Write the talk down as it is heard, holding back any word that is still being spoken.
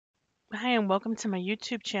Hi, and welcome to my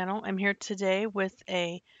YouTube channel. I'm here today with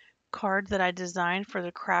a card that I designed for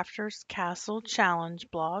the Crafters Castle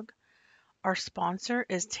Challenge blog. Our sponsor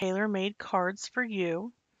is Tailor Made Cards for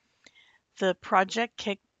You. The project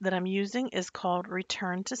kit that I'm using is called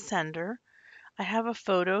Return to Sender. I have a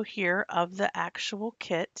photo here of the actual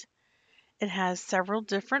kit. It has several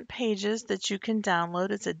different pages that you can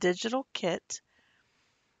download. It's a digital kit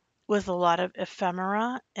with a lot of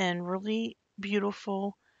ephemera and really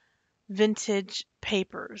beautiful vintage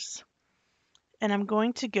papers. And I'm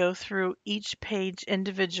going to go through each page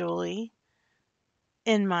individually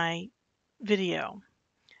in my video.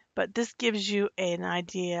 But this gives you an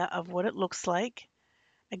idea of what it looks like.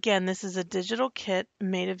 Again, this is a digital kit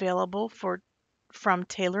made available from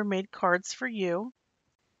Tailor Made Cards for You.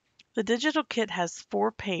 The digital kit has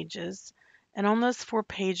 4 pages, and on those 4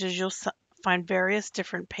 pages you'll find various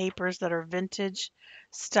different papers that are vintage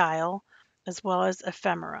style as well as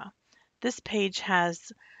ephemera. This page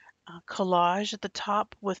has collage at the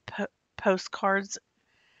top with postcards,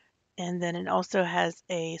 and then it also has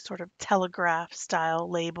a sort of telegraph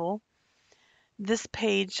style label. This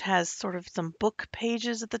page has sort of some book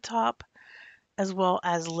pages at the top, as well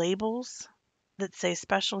as labels that say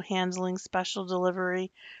special handling, special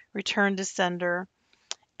delivery, return to sender,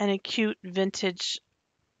 and a cute vintage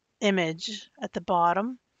image at the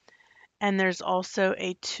bottom. And there's also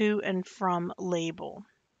a to and from label.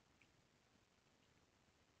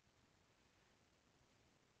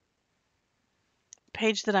 The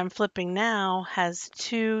page that I'm flipping now has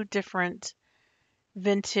 2 different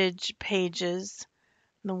vintage pages.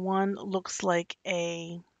 The one looks like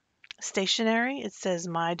a stationery. It says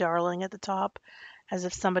 "My Darling" at the top, as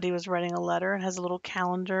if somebody was writing a letter. It has a little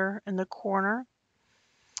calendar in the corner.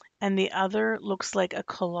 And the other looks like a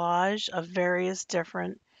collage of various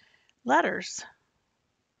different letters,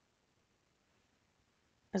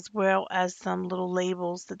 as well as some little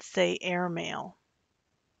labels that say airmail.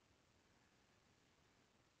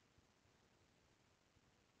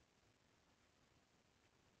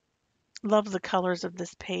 Love the colors of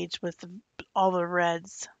this page with all the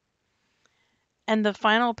reds. And the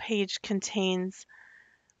final page contains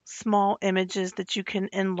small images that you can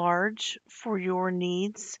enlarge for your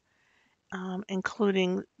needs,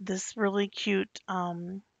 including this really cute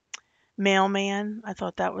mailman. I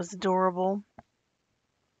thought that was adorable.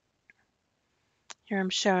 Here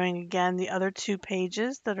I'm showing again the other 2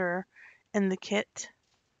 pages that are in the kit.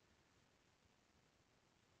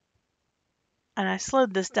 And I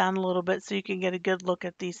slowed this down a little bit so you can get a good look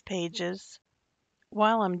at these pages.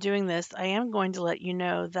 While I'm doing this, I am going to let you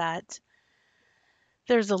know that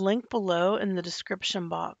there's a link below in the description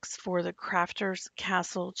box for the Crafters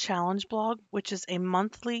Castle Challenge blog, which is a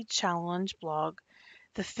monthly challenge blog.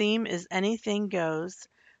 The theme is anything goes.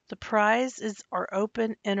 The prizes are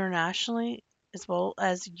open internationally as well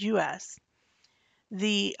as US.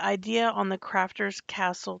 The idea on the Crafters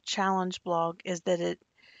Castle Challenge blog is that it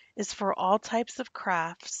is for all types of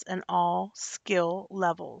crafts and all skill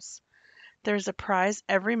levels. There's a prize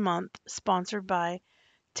every month sponsored by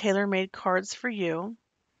Tailor Made Cards for You.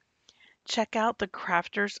 Check out the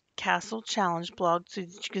Crafters Castle Challenge blog so that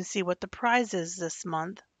you can see what the prize is this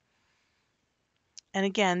month. And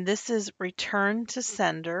again, this is Return to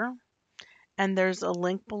Sender, and there's a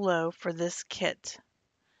link below for this kit,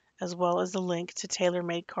 as well as a link to Tailor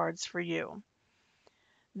Made Cards for You.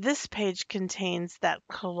 This page contains that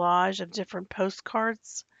collage of different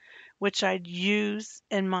postcards, which I'd use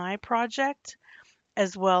in my project,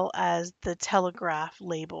 as well as the telegraph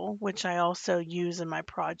label, which I also use in my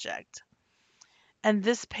project. And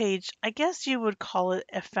this page, I guess you would call it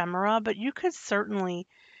ephemera, but you could certainly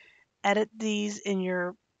edit these in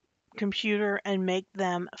your computer and make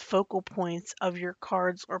them focal points of your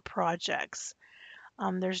cards or projects.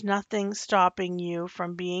 There's nothing stopping you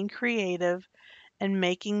from being creative and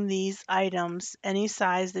making these items any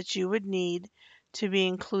size that you would need to be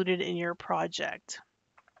included in your project.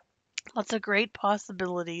 Lots of great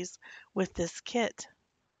possibilities with this kit.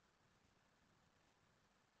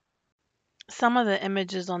 Some of the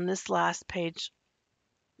images on this last page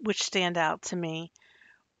which stand out to me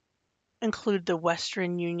include the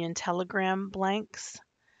Western Union telegram blanks.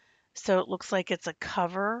 So it looks like it's a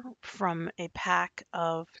cover from a pack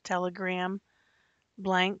of telegram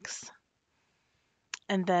blanks.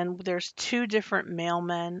 And then there's 2 different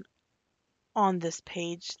mailmen on this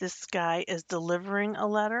page. This guy is delivering a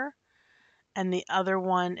letter, and the other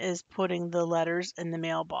one is putting the letters in the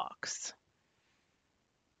mailbox.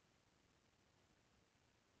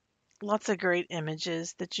 Lots of great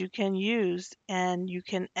images that you can use, and you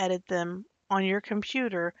can edit them on your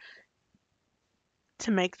computer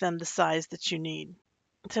to make them the size that you need.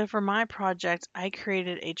 So for my project, I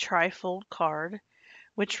created a trifold card,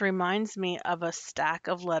 which reminds me of a stack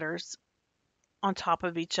of letters on top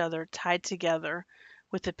of each other tied together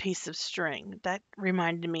with a piece of string. That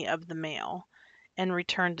reminded me of the mail, and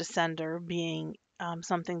return to sender being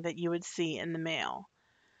something that you would see in the mail.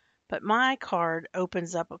 But my card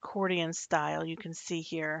opens up accordion style, you can see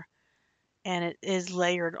here, and it is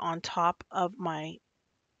layered on top of my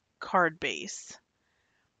card base.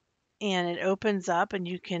 And it opens up, and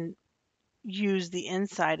you can use the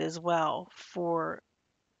inside as well for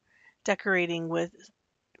decorating with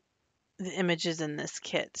the images in this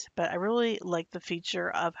kit. But I really like the feature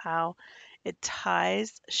of how it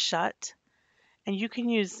ties shut, and you can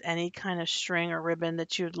use any kind of string or ribbon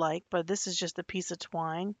that you'd like, but this is just a piece of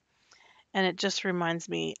twine, and it just reminds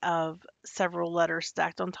me of several letters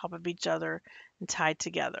stacked on top of each other and tied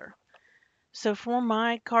together. So for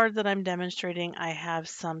my card that I'm demonstrating, I have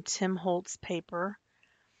some Tim Holtz paper,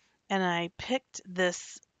 and I picked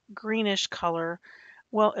this greenish color.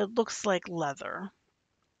 Well, it looks like leather.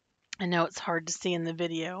 I know it's hard to see in the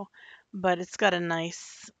video, but it's got a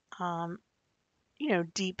nice, um,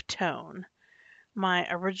 deep tone. My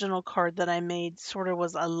original card that I made sort of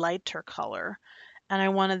was a lighter color, and I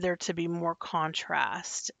wanted there to be more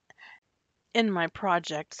contrast in my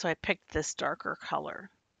project, so I picked this darker color.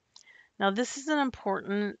 Now, this is an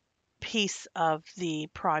important piece of the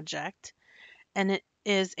project, and it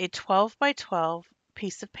is a 12 by 12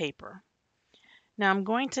 piece of paper. Now, I'm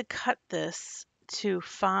going to cut this to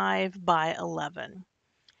 5 by 11.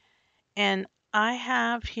 And I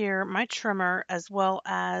have here my trimmer as well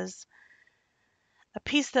as a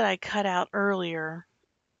piece that I cut out earlier,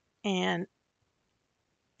 and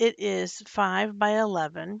it is 5 by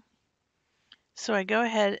 11. So I go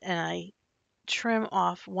ahead and I trim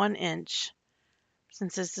off 1 inch.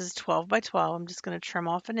 Since this is 12 by 12, I'm just going to trim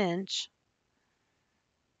off an inch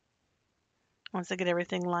once I get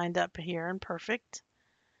everything lined up here and perfect.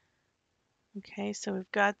 Okay, so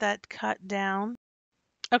we've got that cut down.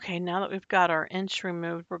 Okay, now that we've got our inch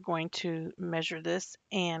removed, we're going to measure this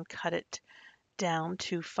and cut it down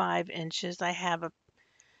to 5 inches. I have a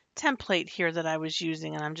template here that I was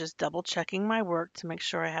using, and I'm just double checking my work to make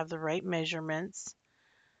sure I have the right measurements,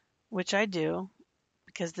 which I do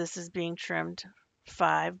because this is being trimmed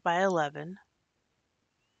 5 by 11.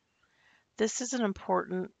 This is an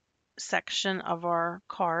important section of our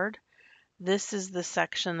card. This is the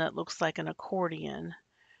section that looks like an accordion.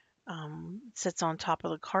 Sits on top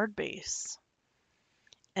of the card base,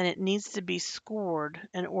 and it needs to be scored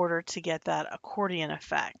in order to get that accordion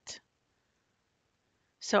effect.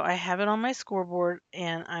 So I have it on my scoreboard,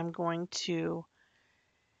 and I'm going to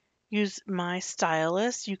use my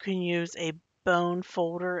stylus. You can use a bone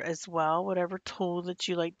folder as well, whatever tool that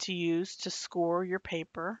you like to use to score your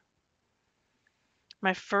paper.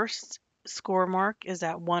 My first score mark is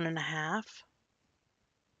at 1.5.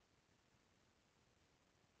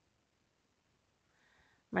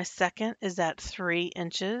 My second is at 3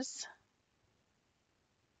 inches.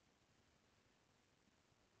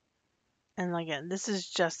 And again, this is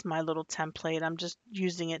just my little template. I'm just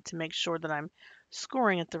using it to make sure that I'm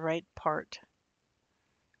scoring at the right part,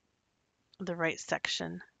 the right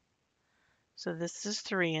section. So this is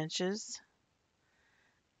 3 inches.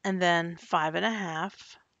 And then 5.5.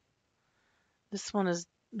 This one is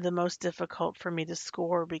the most difficult for me to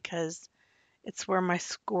score because it's where my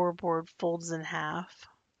scoreboard folds in half.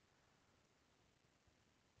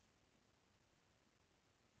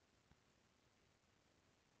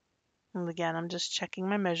 And again, I'm just checking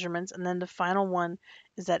my measurements. And then the final one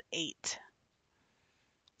is at 8.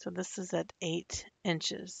 So this is at 8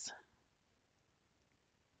 inches.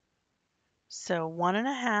 So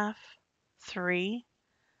 1.5, 3,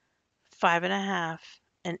 5.5,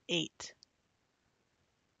 and 8.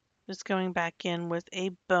 Just going back in with a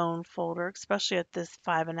bone folder, especially at this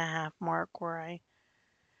 5.5 mark where I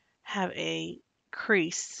have a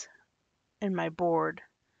crease in my board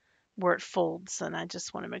where it folds, and I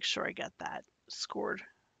just want to make sure I get that scored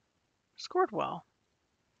well.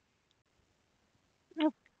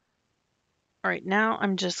 All right, now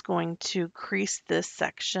I'm just going to crease this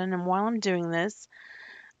section, and while I'm doing this,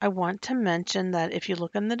 I want to mention that if you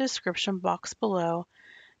look in the description box below,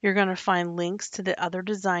 you're going to find links to the other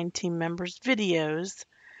design team members' videos,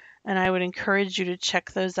 and I would encourage you to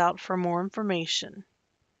check those out for more information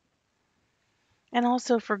and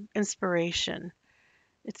also for inspiration.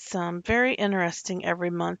 It's very interesting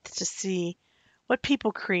every month to see what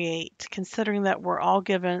people create, considering that we're all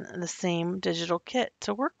given the same digital kit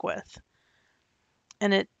to work with.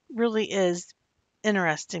 And it really is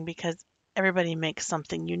interesting because everybody makes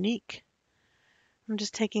something unique. I'm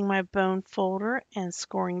just taking my bone folder and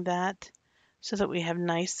scoring that so that we have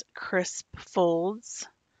nice crisp folds.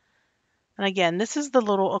 And again, this is the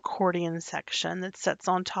little accordion section that sits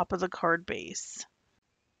on top of the card base.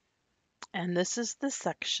 And this is the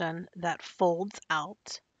section that folds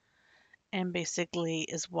out and basically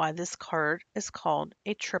is why this card is called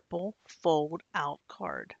a triple fold out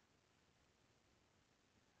card.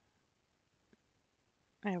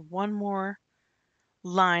 I have one more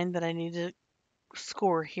line that I need to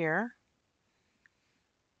score here.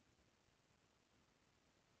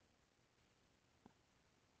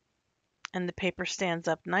 And the paper stands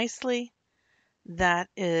up nicely. That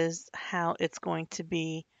is how it's going to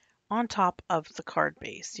be on top of the card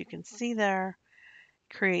base. You can see there,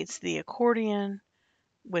 creates the accordion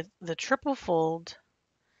with the triple fold,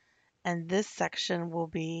 and this section will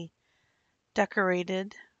be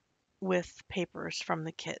decorated with papers from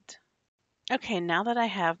the kit. Okay, now that I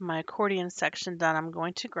have my accordion section done, I'm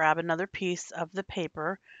going to grab another piece of the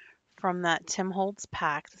paper from that Tim Holtz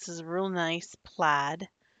pack. This is a real nice plaid,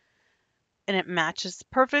 and it matches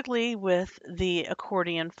perfectly with the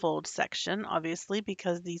accordion fold section, obviously,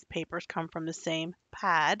 because these papers come from the same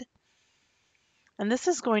pad. And this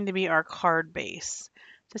is going to be our card base.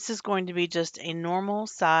 This is going to be just a normal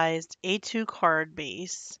sized A2 card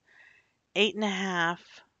base. 8.5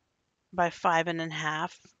 by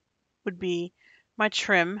 5.5 would be my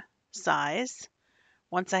trim size.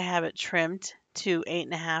 Once I have it trimmed to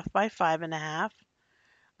 8.5 by 5.5,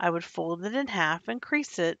 I would fold it in half and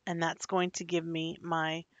crease it, and that's going to give me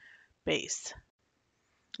my base.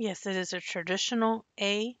 Yes, it is a traditional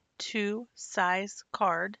A2 size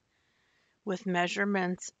card with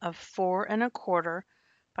measurements of 4.25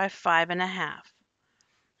 by 5.5.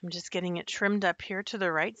 I'm just getting it trimmed up here to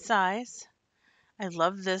the right size. I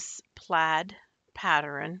love this plaid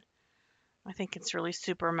pattern. I think it's really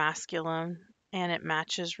super masculine and it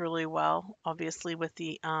matches really well, obviously, with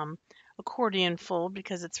the accordion fold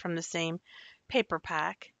because it's from the same paper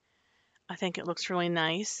pack. I think it looks really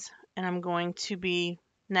nice, and I'm going to be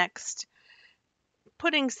next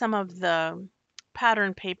putting some of the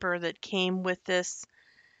pattern paper that came with this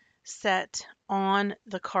set on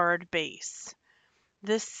the card base.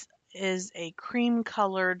 This is a cream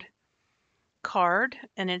colored card,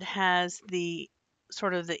 and it has the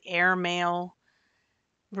sort of the airmail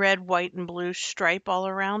red, white, and blue stripe all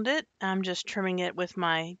around it. I'm just trimming it with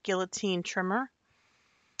my guillotine trimmer.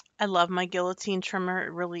 I love my guillotine trimmer.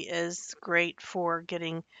 It really is great for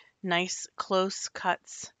getting nice close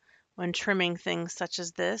cuts when trimming things such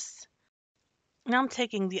as this. Now I'm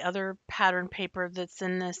taking the other pattern paper that's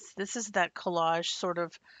in this. This is that collage, sort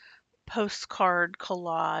of postcard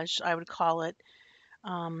collage, I would call it,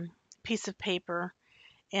 piece of paper.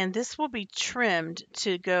 And this will be trimmed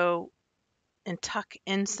to go and tuck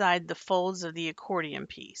inside the folds of the accordion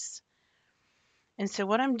piece. And so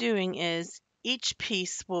what I'm doing is each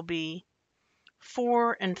piece will be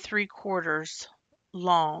 4.75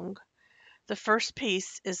 long. The first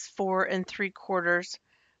piece is 4.75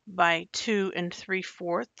 by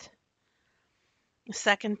 2.75. The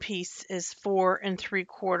second piece is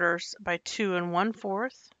 4.75 by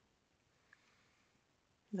 2.25.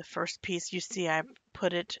 The first piece, you see I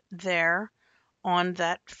put it there on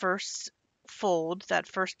that first fold. That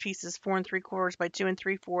first piece is 4.75 by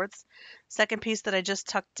 2.75. Second piece that I just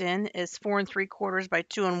tucked in is 4.75 by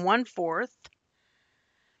 2.25.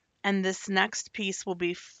 And this next piece will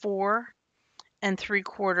be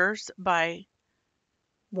 4.75 by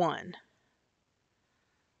 1.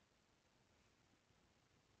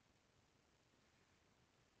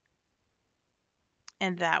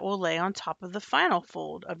 And that will lay on top of the final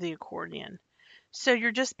fold of the accordion. So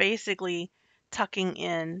you're just basically tucking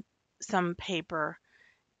in some paper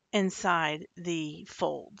inside the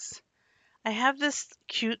folds. I have this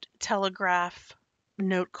cute telegraph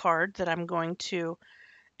note card that I'm going to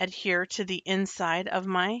adhere to the inside of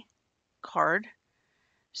my card.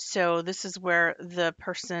 So this is where the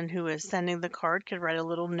person who is sending the card could write a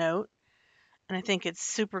little note. And I think it's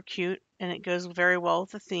super cute and it goes very well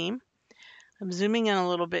with the theme. I'm zooming in a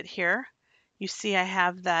little bit here. You see I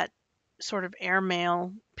have that sort of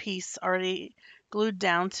airmail piece already glued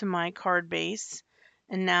down to my card base.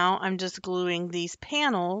 And now I'm just gluing these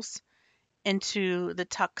panels into the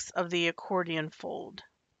tucks of the accordion fold.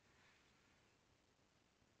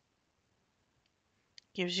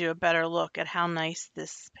 Gives you a better look at how nice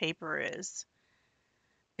this paper is.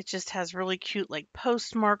 It just has really cute like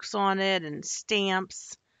postmarks on it and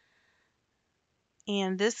stamps.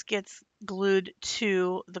 And this gets glued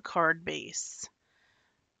to the card base.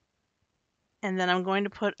 And then I'm going to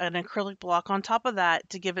put an acrylic block on top of that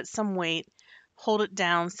to give it some weight, hold it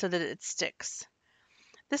down so that it sticks.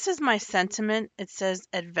 This is my sentiment. It says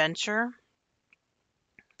adventure.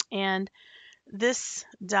 And this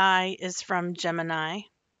die is from Gemini.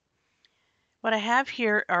 What I have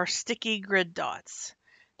here are sticky grid dots.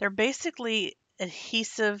 They're basically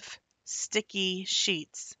adhesive, sticky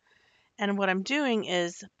sheets. And what I'm doing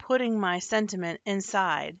is putting my sentiment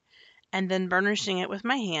inside and then burnishing it with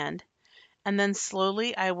my hand. And then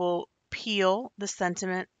slowly I will peel the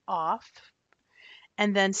sentiment off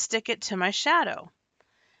and then stick it to my shadow.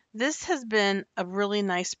 This has been a really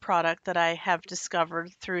nice product that I have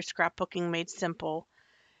discovered through Scrapbooking Made Simple.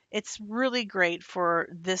 It's really great for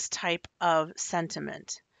this type of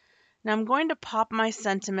sentiment. Now I'm going to pop my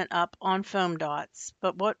sentiment up on foam dots,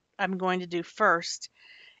 but what I'm going to do first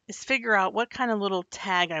is figure out what kind of little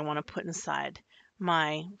tag I want to put inside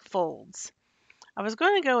my folds. I was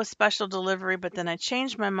going to go with special delivery, but then I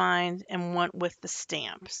changed my mind and went with the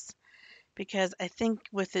stamps because I think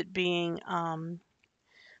with it being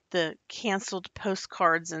the canceled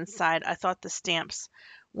postcards inside, I thought the stamps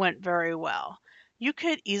went very well. You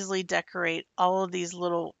could easily decorate all of these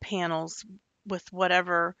little panels with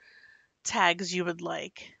whatever tags you would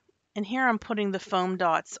like. And here I'm putting the foam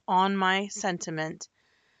dots on my sentiment,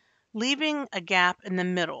 leaving a gap in the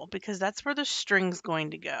middle because that's where the string's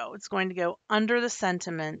going to go. It's going to go under the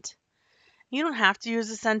sentiment. You don't have to use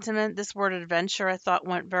a sentiment. This word adventure I thought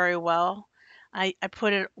went very well. I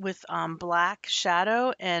put it with black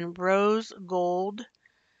shadow and rose gold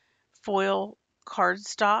foil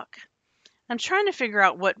cardstock. I'm trying to figure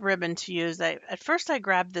out what ribbon to use. At first I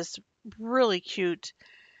grabbed this really cute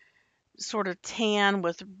sort of tan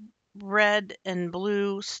with red and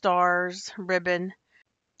blue stars ribbon.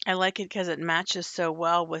 I like it because it matches so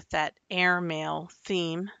well with that airmail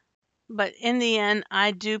theme. But in the end,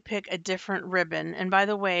 I do pick a different ribbon. And by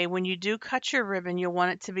the way, when you do cut your ribbon, you'll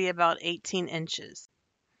want it to be about 18 inches.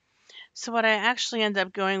 So what I actually end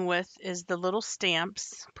up going with is the little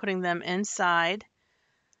stamps, putting them inside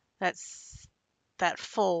that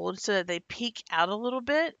fold so that they peek out a little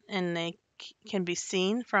bit and they can be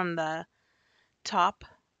seen from the top.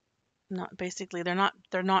 Not basically,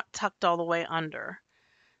 they're not tucked all the way under.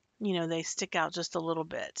 You know, they stick out just a little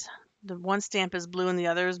bit. The one stamp is blue and the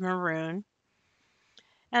other is maroon.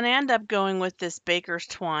 And I end up going with this baker's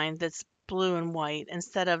twine that's blue and white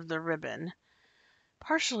instead of the ribbon.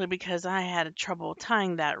 Partially because I had trouble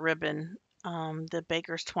tying that ribbon. The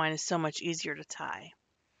baker's twine is so much easier to tie.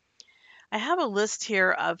 I have a list here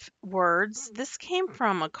of words. This came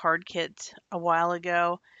from a card kit a while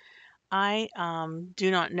ago. I do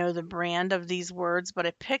not know the brand of these words, but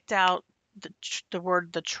I picked out the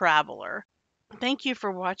word the traveler. Thank you for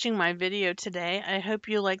watching my video today. I hope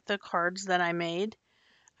you like the cards that I made.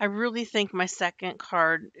 I really think my second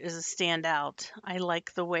card is a standout. I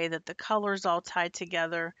like the way that the colors all tie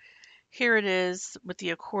together. Here it is with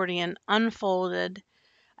the accordion unfolded.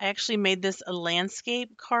 I actually made this a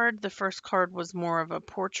landscape card. The first card was more of a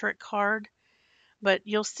portrait card. But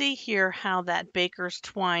you'll see here how that baker's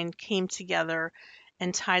twine came together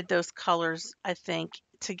and tied those colors, I think,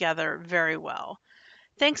 together very well.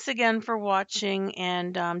 Thanks again for watching,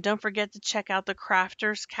 and don't forget to check out the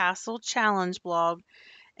Crafters Castle Challenge blog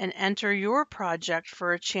and enter your project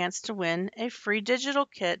for a chance to win a free digital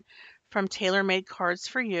kit from TaylorMade Cards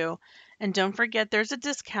for You. And don't forget there's a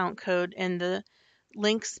discount code in the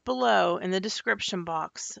links below in the description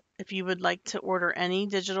box if you would like to order any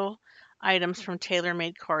digital items from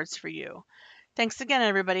TaylorMade Cards for You. Thanks again,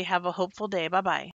 everybody. Have a hopeful day. Bye-bye.